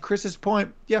 To Chris's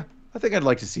point, yeah, I think I'd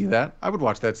like to see that. I would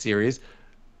watch that series.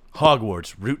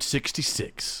 Hogwarts, Route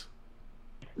 66.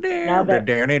 Now I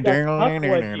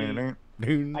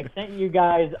sent you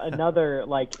guys another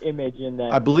image in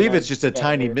that. I believe it's just a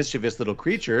tiny mischievous little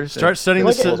creature. Start sending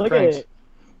this to look at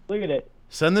it.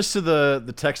 Send this to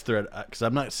the text thread, because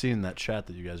I'm not seeing that chat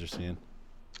that you guys are seeing.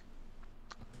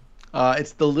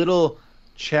 It's the little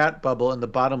chat bubble in the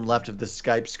bottom left of the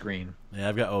Skype screen. Yeah,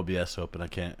 I've got OBS open. I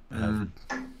can't.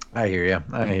 I hear you.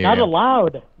 Not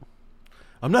allowed.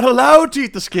 I'm not allowed to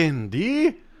eat the skin,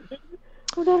 D.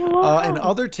 In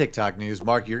other TikTok news,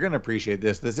 Mark, you're going to appreciate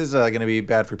this. This is going to be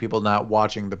bad for people not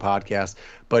watching the podcast.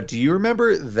 But do you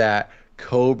remember that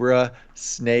cobra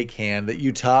snake hand that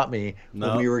you taught me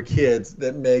when we were kids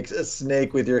that makes a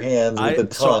snake with your hands with the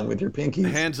tongue with your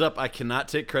pinkies? Hands up, I cannot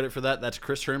take credit for that. That's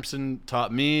Chris Hermson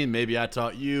taught me. Maybe I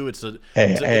taught you. I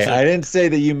didn't say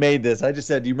that you made this. I just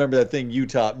said, do you remember that thing you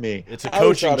taught me? It's a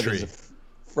coaching tree.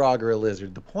 Frog or a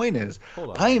lizard. The point is,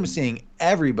 I am seeing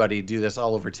everybody do this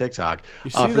all over TikTok. You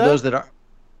see for those that are,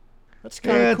 that's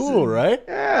kind of cool, right?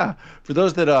 Yeah. For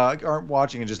those that aren't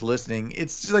watching and just listening,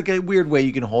 it's just like a weird way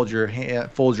you can fold your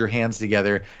hands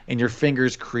together, and your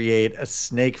fingers create a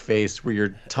snake face where your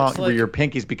tongue, where your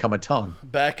pinkies become a tongue.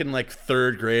 Back in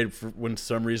third grade, when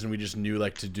some reason we just knew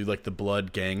to do the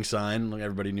blood gang sign,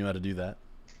 everybody knew how to do that.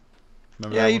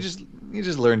 Remember you just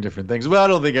learn different things. Well, I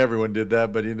don't think everyone did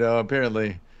that, but apparently.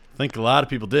 I think a lot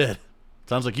of people did.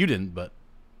 Sounds like you didn't, but.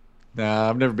 Nah,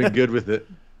 I've never been good with it.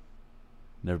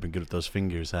 Never been good with those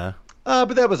fingers, huh?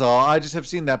 But that was all. I just have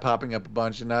seen that popping up a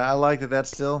bunch, and I like that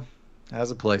still has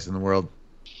a place in the world.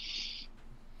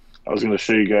 I was going to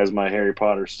show you guys my Harry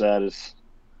Potter status,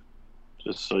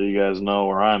 just so you guys know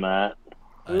where I'm at.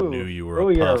 I knew you were a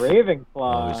puff. You're a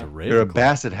Ravenclaw. You're a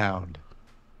Basset Hound.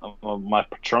 My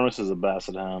Patronus is a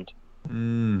Basset Hound.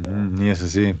 Mm-hmm. Yes, I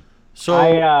see. So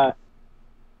I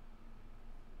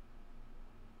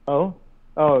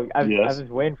was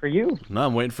waiting for you. No,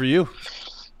 I'm waiting for you.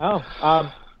 Oh,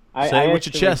 Say it with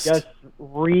your chest. Just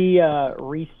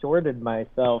resorted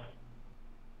myself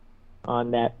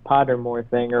on that Pottermore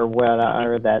thing or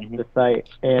the site,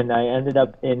 and I ended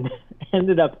up in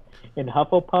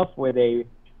Hufflepuff with a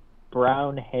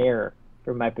brown hair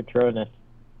for my Patronus.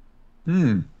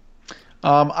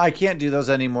 I can't do those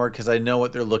anymore because I know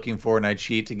what they're looking for, and I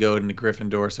cheat to go into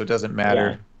Gryffindor, so it doesn't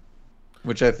matter. Yeah.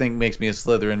 Which I think makes me a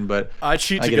Slytherin, but I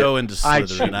cheat to go into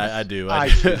Slytherin. I do. I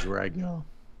choose where I go,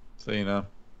 so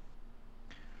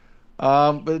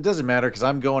but it doesn't matter because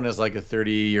I'm going as a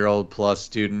 30-year-old plus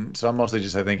student, so I'm mostly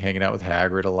just hanging out with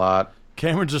Hagrid a lot.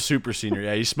 Cameron's a super senior.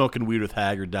 Yeah, he's smoking weed with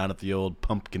Hagrid down at the old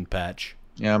pumpkin patch.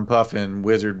 Yeah, I'm puffing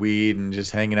wizard weed and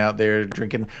just hanging out there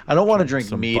drinking. I don't want to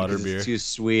drink mead because it's too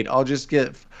sweet. I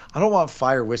don't want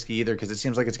fire whiskey either because it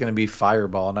seems like it's going to be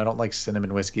Fireball, and I don't like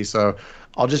cinnamon whiskey, so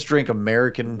I'll just drink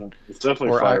American it's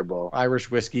definitely Fireball.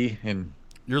 Irish whiskey. And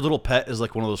your little pet is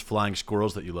one of those flying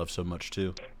squirrels that you love so much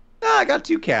too. I got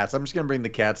 2 cats. I'm just going to bring the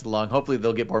cats along. Hopefully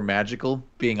they'll get more magical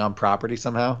being on property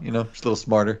somehow, just a little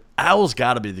smarter. Owl's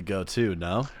got to be the go-to,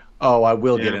 no? Oh, I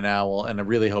will get an owl, and I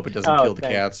really hope it doesn't kill the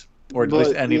cats. Or at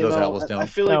least any of those owls don't. I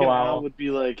feel like an owl would be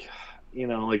it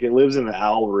lives in the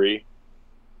owlry.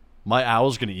 My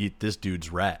owl's going to eat this dude's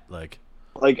rat. I'm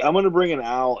going to bring an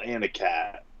owl and a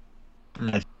cat.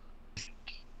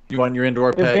 You want your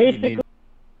indoor pet? They're basically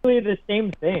the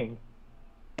same thing.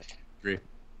 Agree.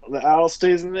 The owl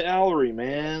stays in the owlry,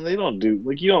 man. They don't do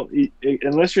you don't eat,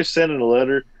 unless you're sending a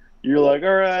letter. You're all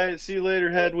right, see you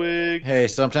later, Hedwig. Hey,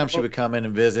 sometimes she would come in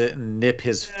and visit and nip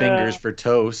his fingers for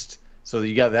toast. So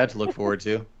you got that to look forward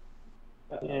to.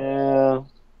 Yeah.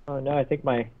 Oh no, I think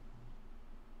my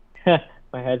my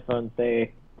headphones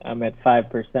say I'm at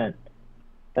 5%.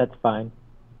 That's fine.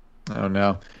 Oh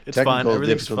no, it's fine.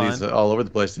 Everything's difficulties fine. All over the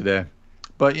place today.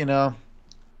 But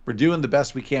we're doing the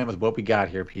best we can with what we got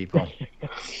here, people.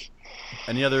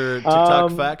 Any other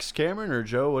TikTok facts, Cameron or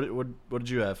Joe? What did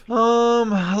you have? A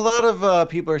lot of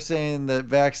people are saying that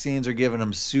vaccines are giving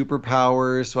them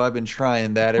superpowers, so I've been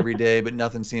trying that every day, but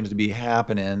nothing seems to be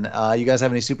happening. You guys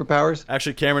have any superpowers?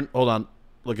 Actually, Cameron, hold on.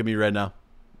 Look at me right now.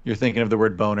 You're thinking of the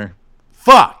word boner.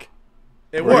 Fuck!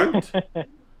 It worked.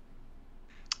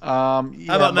 How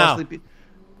about now?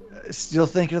 Still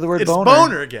thinking of the word It's boner.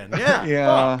 boner again. Yeah.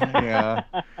 Yeah.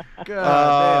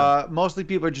 God Mostly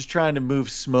people are just trying to move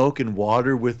smoke and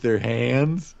water with their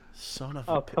hands. Son of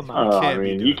Oh, a come bitch. on. You I can't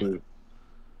mean, be you doing can. that.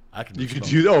 I can You do could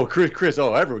smoke. do. Oh, Chris.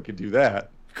 Oh, everyone could do that.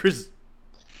 Chris.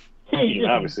 You can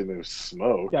obviously move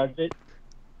smoke. Does it?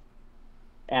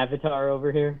 Avatar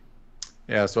over here.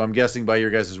 Yeah. So I'm guessing by your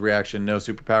guys' reaction, no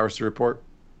superpowers to report.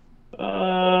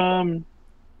 I'll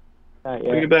Not get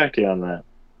yet. back to you on that.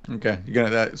 Okay, you're gonna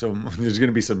that. So there's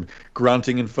gonna be some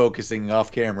grunting and focusing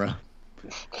off camera.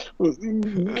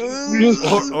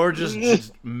 Or just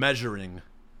measuring.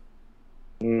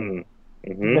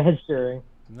 Measuring.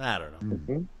 I don't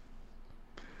know.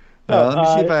 Let me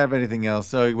see if I have anything else.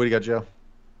 So what do you got, Joe?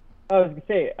 I was gonna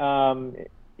say,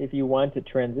 if you want to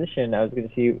transition, I was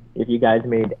gonna see if you guys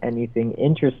made anything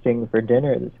interesting for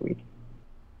dinner this week.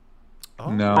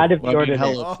 Oh. No. I'd have Well, I mean, ordered it.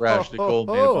 HelloFresh. Nicole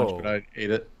made a bunch, but I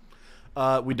ate it.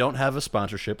 We don't have a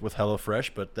sponsorship with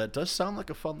HelloFresh, but that does sound like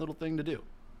a fun little thing to do.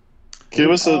 Give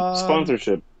us a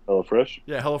sponsorship, HelloFresh.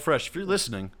 Yeah, HelloFresh, if you're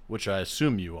listening, which I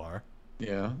assume you are.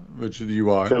 Yeah, which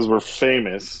you are. Because we're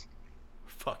famous.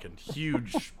 Fucking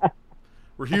huge.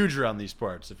 We're huge around these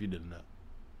parts, if you didn't know.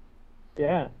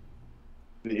 Yeah.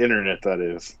 The internet, that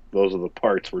is. Those are the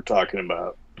parts we're talking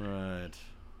about. Right.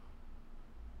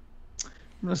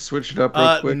 I'm gonna switch it up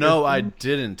real quick. No, I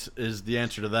didn't, is the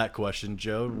answer to that question.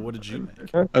 Joe, what did you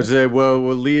make? I say, well,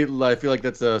 Lee, I feel like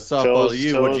that's a softball to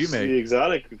you. What did you the make?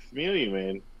 exotic meal you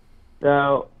made.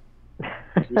 So,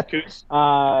 Couscous?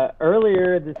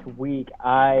 earlier this week,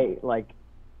 I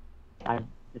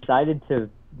decided to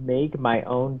make my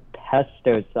own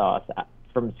pesto sauce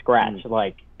from scratch.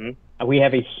 We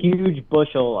have a huge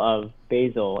bushel of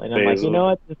basil, and I'm like, you know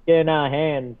what, it's just getting out of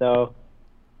hand. So,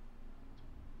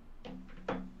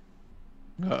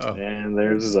 And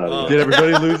there's his audio. Did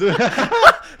everybody lose it?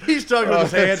 He's talking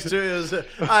with his hands too.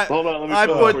 Hold on, let me I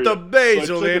spell it put for the you. basil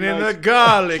So I took in, a and nice- the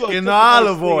garlic, So I and took the a nice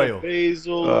olive thing of oil.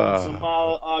 Basil, and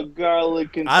some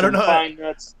garlic, and I don't some know. pine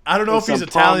nuts. I don't know if and he's some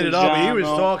Italian at all, but he was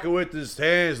Parmigiano. talking with his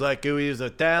hands like he was And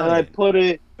Italian. I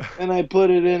put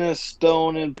it in a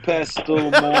stone and pesto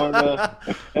mortar,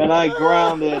 and I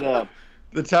ground it up.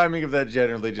 The timing of that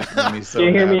generally just made me so can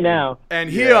you hear me happy. now? And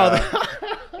here are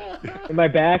Am I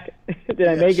back? Did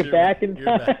I make it back in you're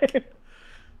time? back.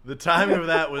 The timing of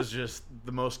that was just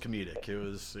the most comedic. It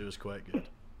was quite good.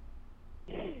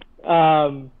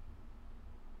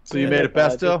 So you made a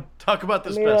pesto? Talk about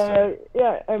this I made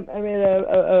pesto. I made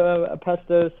a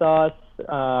pesto sauce.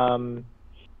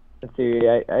 Let's see.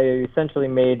 I essentially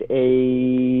made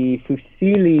a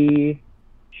fusilli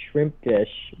shrimp dish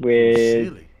with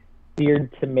Silly.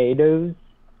 seared tomatoes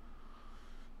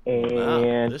Wow,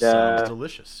 and this sounds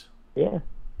delicious. yeah,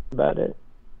 about it.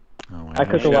 Oh, wow. I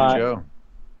cook a Chef lot. Joe.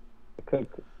 I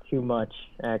cook too much,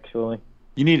 actually.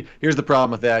 Here's the problem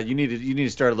with that. You need to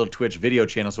start a little Twitch video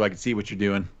channel so I can see what you're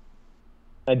doing.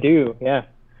 I do, yeah.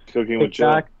 Cooking with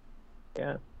Joe. TikTok,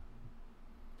 yeah.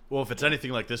 Well, if it's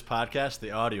anything like this podcast, the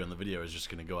audio and the video is just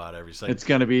going to go out every second. It's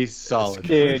gonna be solid.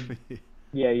 Dude.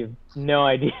 Yeah, you have no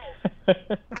idea.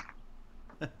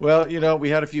 Well, we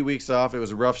had a few weeks off. It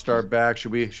was a rough start back.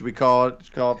 Should we call it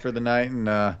for the night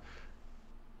and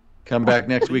come back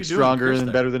next What are you week doing, stronger Chris, and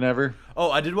there? better than ever? Oh,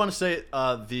 I did want to say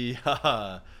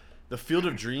the Field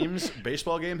of Dreams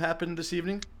baseball game happened this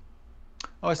evening.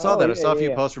 Oh, I saw Oh, that. I yeah, saw a few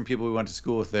yeah. posts from people we went to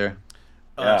school with there.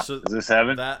 Yeah. So Is this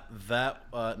heaven? no,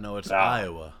 it's No.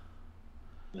 Iowa.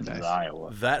 This Nice. is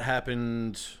Iowa. That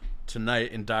happened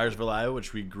tonight in Dyersville, Iowa,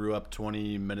 which we grew up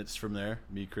 20 minutes from there.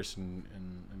 Me, Chris, and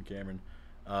Cameron.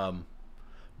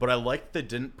 But I liked they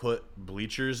didn't put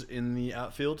bleachers in the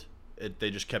outfield. They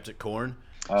just kept it corn.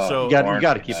 Oh, So You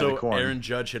got to keep it so in the corn. Aaron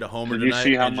Judge hit a homer Did you tonight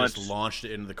see how and much- just launched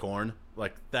it into the corn.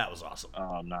 Like, that was awesome.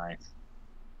 Oh, nice.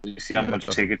 Did you see how Yeah, much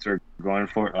that's tickets are going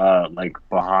for? Like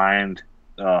behind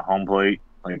home plate,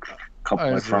 like couple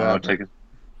I like see front row that. tickets,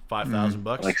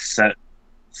 $5,000. like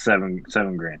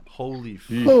seven grand. Holy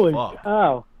Holy fuck.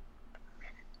 cow.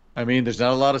 I mean, there's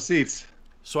not a lot of seats.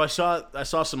 So I saw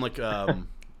some like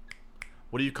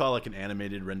what do you call like an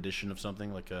animated rendition of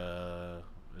something? Like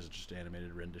is it just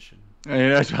animated rendition? I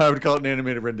mean, I would call it an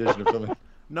animated rendition of something.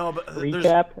 No, but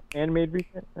Recap? Animated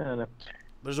recap? I don't know.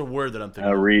 there's a word that I'm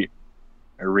thinking A of.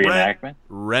 reenactment,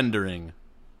 Rendering.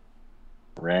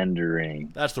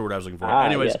 rendering. That's the word I was looking for. Ah,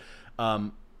 Anyways,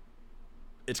 yes.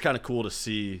 it's kind of cool to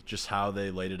see just how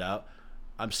they laid it out.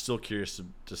 I'm still curious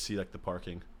to see like the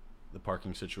parking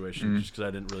situation, just because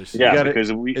I didn't really see. Yeah, gotta- because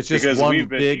It's just because one we've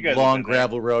been, big, you guys have long been there.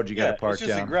 gravel road you got to park it's just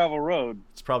down. a gravel road.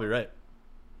 It's probably right.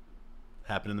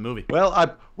 Happened in the movie. Well,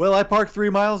 I parked 3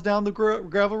 miles down the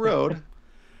gravel road.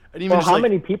 And even Well, just how like,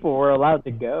 many people were allowed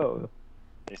to go?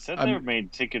 They said they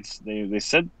made tickets. They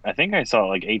said, I think I saw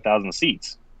like 8,000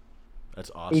 seats.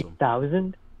 That's awesome.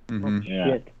 8,000? Mm-hmm.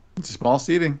 Yeah. It's small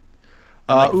seating.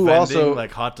 Vending, also like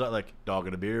hot dog, like dog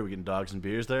and a beer. We getting dogs and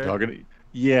beers there.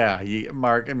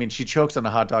 Mark. I mean, she chokes on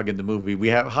a hot dog in the movie. We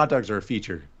have hot dogs are a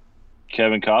feature.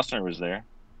 Kevin Costner was there.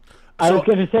 I was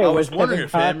going to say, I was wondering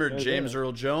if Kevin him or James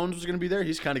Earl Jones was going to be there.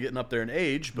 He's kind of getting up there in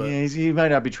age, but yeah, he might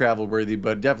not be travel worthy,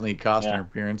 but definitely Costner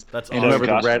appearance. That's and awesome.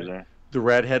 remember the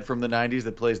redhead from the '90s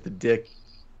that plays the dick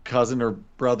cousin or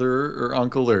brother or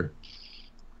uncle or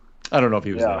I don't know if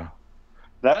he was there.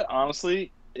 That honestly,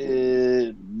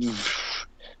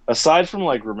 aside from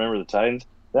like Remember the Titans,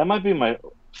 that might be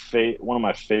one of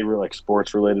my favorite like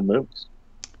sports related movies.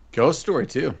 Ghost Story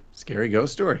too. Scary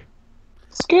Ghost Story.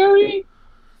 Scary.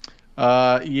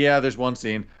 Yeah, there's one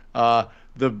scene.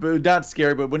 Not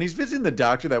scary, but when he's visiting the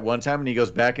doctor that one time and he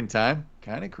goes back in time,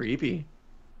 kind of creepy.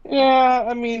 Yeah,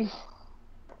 I mean,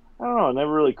 I don't know. It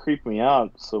never really creeped me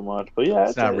out so much, but yeah,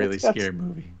 it's not really a scary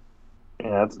movie.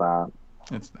 Yeah, it's not.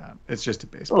 It's not. It's just a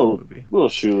baseball movie. Little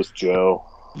Shoeless Joe.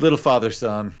 Little Father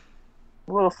Son.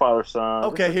 Little Father Son.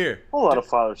 Okay, here. A whole lot of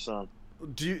Father Son.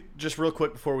 Do you just real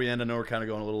quick before we end? I know we're kind of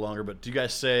going a little longer, but do you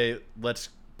guys say let's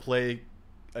play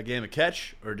a game of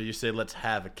catch, or do you say let's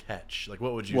have a catch? Like,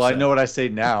 what would you say? Well, I know what I say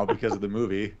now because of the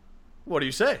movie. What do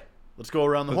you say? Let's go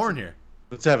around the horn here.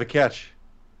 Let's have a catch.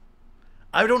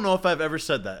 I don't know if I've ever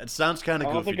said that. It sounds kind of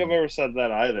goofy. I don't think I've ever said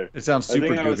that either. It sounds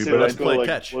super goofy, but let's play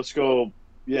catch. Let's go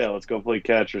play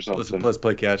catch or something. Let's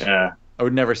play catch. Yeah. I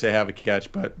would never say have a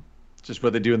catch, but it's just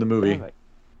what they do in the movie. Perfect.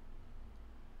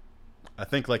 I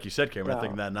think, like you said, Cameron, I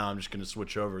think that now I'm just going to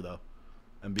switch over, though.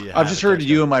 And be I've just heard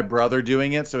you and my brother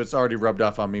doing it, so it's already rubbed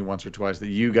off on me once or twice that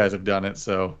you guys have done it,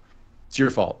 so it's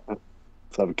your fault.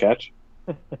 Let's have a catch.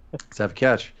 Let's have a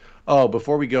catch. Oh,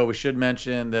 before we go, we should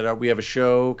mention that we have a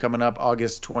show coming up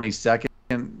August 22nd.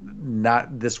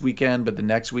 Not this weekend, but the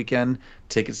next weekend.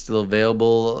 Tickets still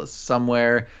available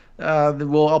somewhere.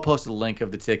 I'll post a link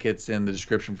of the tickets in the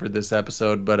description for this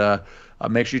episode, but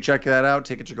make sure you check that out.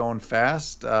 Tickets are going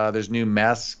fast. There's new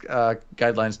mask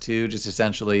guidelines too, just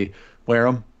essentially wear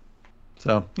them.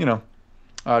 So,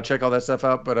 check all that stuff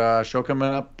out. But show coming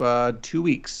up 2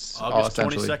 weeks. August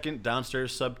 22nd,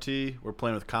 downstairs sub T. We're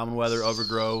playing with Common Weather,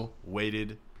 Overgrow,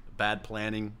 Weighted, Bad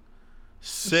Planning.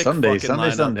 Sick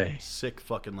Sunday. Sick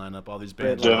fucking lineup. All these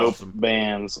bands. Dope awesome.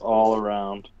 bands all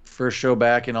around. First show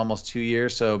back in almost 2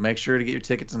 years, so make sure to get your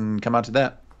tickets and come out to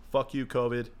that. Fuck you,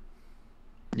 COVID.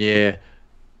 Yeah.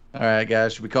 All right,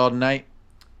 guys. Should we call it a night?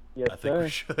 Yes, I think we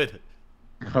should.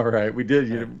 All right, we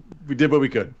did. We did what we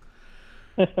could.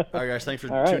 All right, guys. Thanks for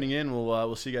tuning in.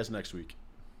 We'll see you guys next week.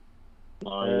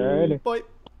 Bye. Bye.